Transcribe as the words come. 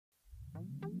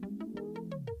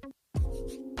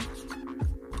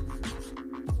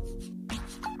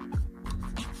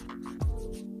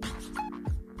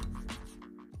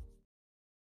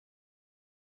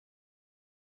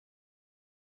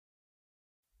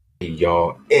Hey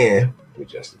y'all, and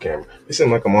adjust the camera. It seems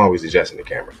like I'm always adjusting the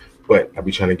camera, but I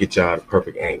be trying to get y'all the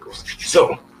perfect angles.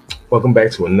 So, welcome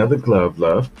back to another Glove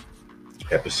Love,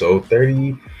 episode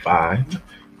 35,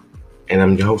 and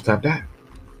I'm your host, Top Dot.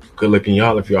 Good looking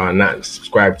y'all. If y'all are not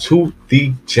subscribed to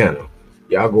the channel,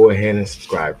 y'all go ahead and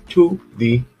subscribe to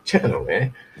the channel,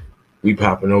 man. We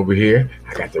popping over here.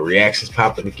 I got the reactions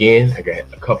popping again. I got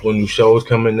a couple of new shows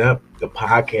coming up. The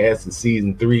podcast in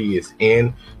season 3 is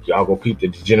in. Y'all go peep the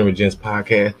Degenerate Gents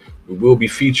podcast. We will be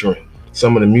featuring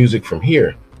some of the music from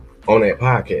here on that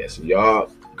podcast. So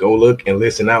y'all go look and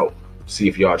listen out. See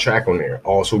if y'all track on there.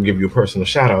 Also give you a personal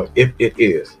shout out if it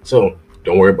is. So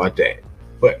don't worry about that.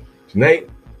 But tonight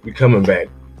we coming back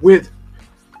with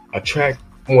a track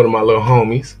from one of my little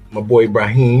homies, my boy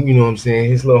Brahim, you know what I'm saying?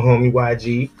 His little homie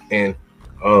YG and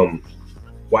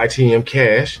YTM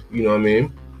Cash, you know what I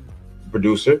mean?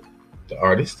 Producer, the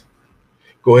artist.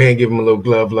 Go ahead and give him a little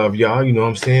glove love, y'all. You know what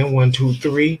I'm saying? 1, 2,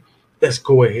 3. Let's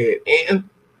go ahead and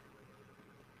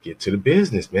get to the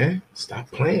business, man. Stop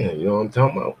playing. You know what I'm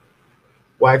talking about?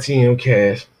 YTM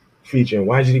Cash featuring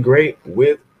Yjthegreat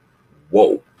with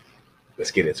Whoa.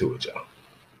 Let's get into it, y'all.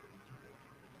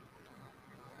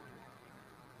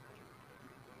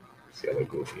 See, I look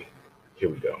goofy. Here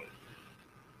we go.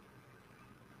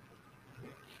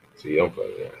 See, I'm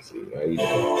playing now. See, now you know.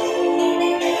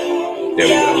 There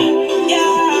we go.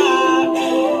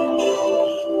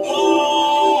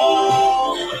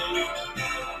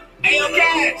 Hey, yo,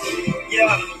 Cash.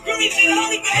 Yeah.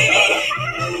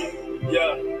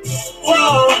 Yeah.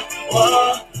 Whoa,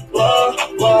 whoa, whoa,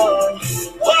 whoa.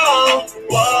 Whoa,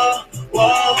 whoa,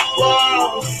 whoa,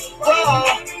 whoa. Whoa,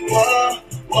 whoa,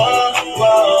 whoa,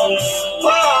 whoa.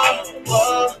 Whoa,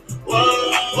 whoa,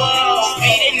 whoa.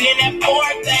 Speeding in that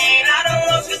fourth thing, I done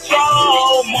lost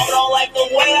control. Mom don't like the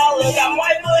way I look, I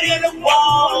might put in the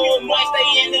phone. Might stay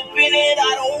independent, I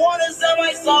don't wanna sell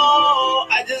my soul.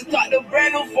 I just got the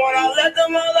brand new phone, I let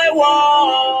them all like,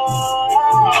 whoa.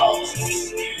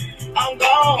 I'm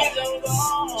gone.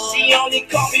 She only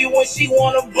call me when she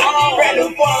wanna ball. Brand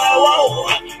new phone like, whoa.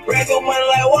 Brand new money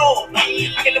like, whoa.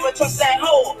 I can never trust that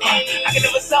hoe. I can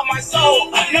never sell my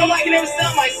soul. No, I can never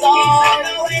sell my soul.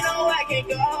 No way, no, I can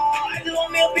go. I just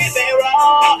want me a big bang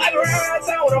roll. I can run around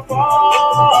town with a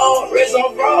phone. Wrist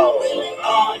on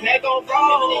froze. Neck on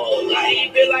froze. Got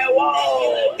these feel like,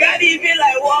 whoa. Got these feel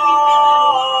like,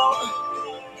 whoa.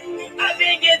 I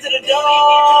been get to the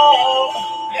door.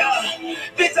 Yeah.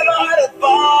 Bitch, I know how to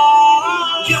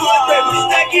fall. You my baby,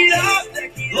 stack it up.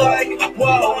 Like,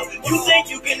 whoa. You think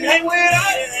you can hang with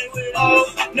us? Oh,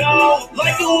 no.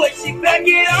 Like the way she back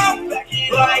it up.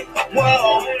 Like,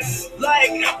 whoa.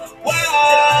 Like,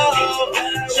 whoa.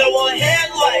 Show her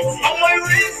headlights on my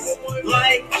wrist.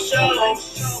 Like, show.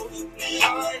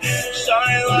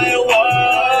 Shine like,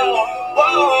 whoa.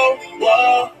 Whoa,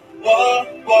 whoa, whoa,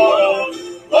 whoa.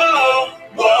 Whoa,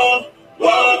 whoa,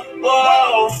 whoa,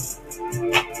 whoa.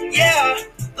 Yeah,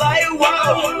 like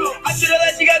whoa. I should've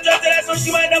let you got dropped to that so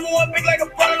she might number one pick like a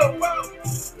pro.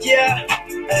 Yeah,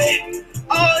 hey.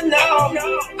 Oh no,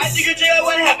 I think you're like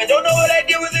what happened. Don't know what I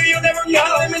did with her, you'll never know.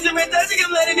 I'm miserable, that's you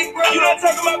letting it grow. You don't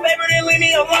talk about paper, then leave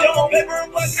me alone. Don't want paper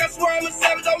and plastic, I swear I'm a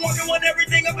savage. I'm walking with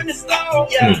everything up in the stone.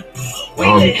 Yeah.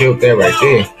 You killed that right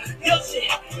there. Yo, shit,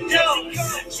 yo.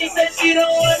 She said she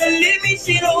don't wanna leave me,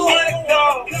 she don't wanna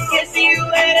go. Can't see you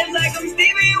later, like I'm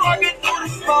Stevie walking through the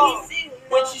smoke.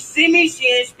 When she see me, she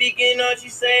ain't speaking, all she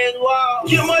says, wow.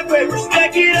 Get my paper,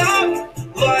 stack it up.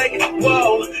 Like,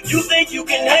 whoa, you think you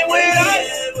can hang with us?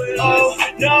 Oh,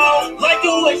 no, like the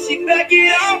way she back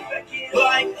it up.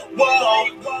 Like,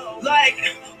 whoa, like,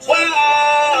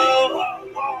 whoa.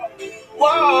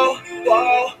 Whoa,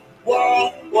 whoa,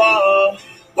 whoa, whoa.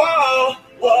 Whoa,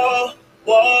 whoa,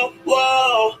 whoa,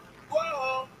 whoa.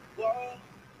 Whoa, whoa,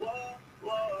 whoa,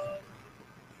 whoa.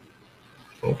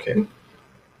 Okay.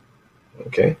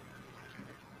 Okay.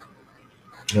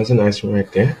 That's a nice one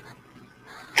right there.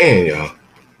 And y'all,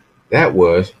 that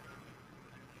was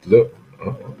look.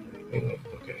 Oh,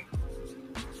 okay.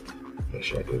 Make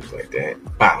sure I do this like that.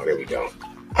 Wow, there we go.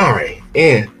 All right,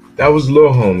 and that was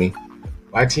little homie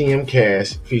YTM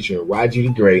Cash featuring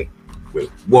Yjthegreat with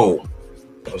Whoa.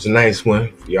 That was a nice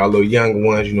one for y'all little younger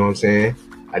ones. You know what I'm saying?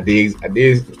 I'm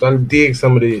starting to dig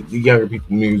some of the younger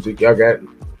people music. Y'all got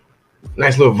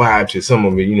nice little vibe to some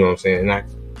of it. You know what I'm saying?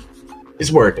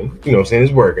 It's working. You know what I'm saying?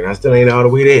 It's working. I still ain't all the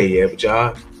way there yet, but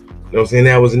y'all, you know what I'm saying?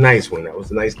 That was a nice one. That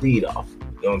was a nice lead off. You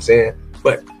know what I'm saying?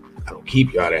 But I don't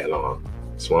keep y'all that long.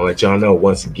 Just want to let y'all know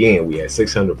once again, we had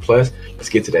 600 plus. Let's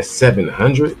get to that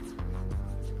 700.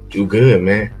 Do good,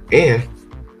 man. And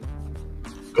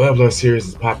Glove Love series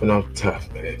is popping off tough,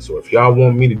 man. So if y'all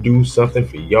want me to do something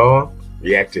for y'all,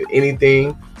 react to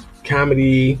anything,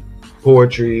 comedy,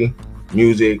 poetry,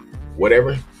 music,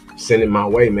 whatever, send it my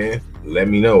way, man. Let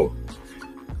me know.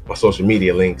 My social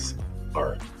media links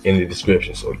are in the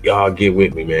description, so y'all get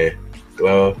with me, man.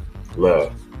 Glove,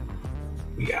 love.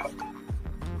 We out.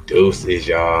 Deuces,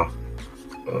 y'all.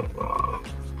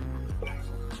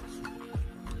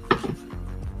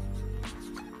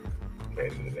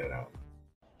 Editing that out.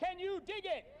 Can you dig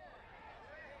it?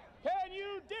 Can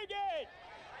you dig it?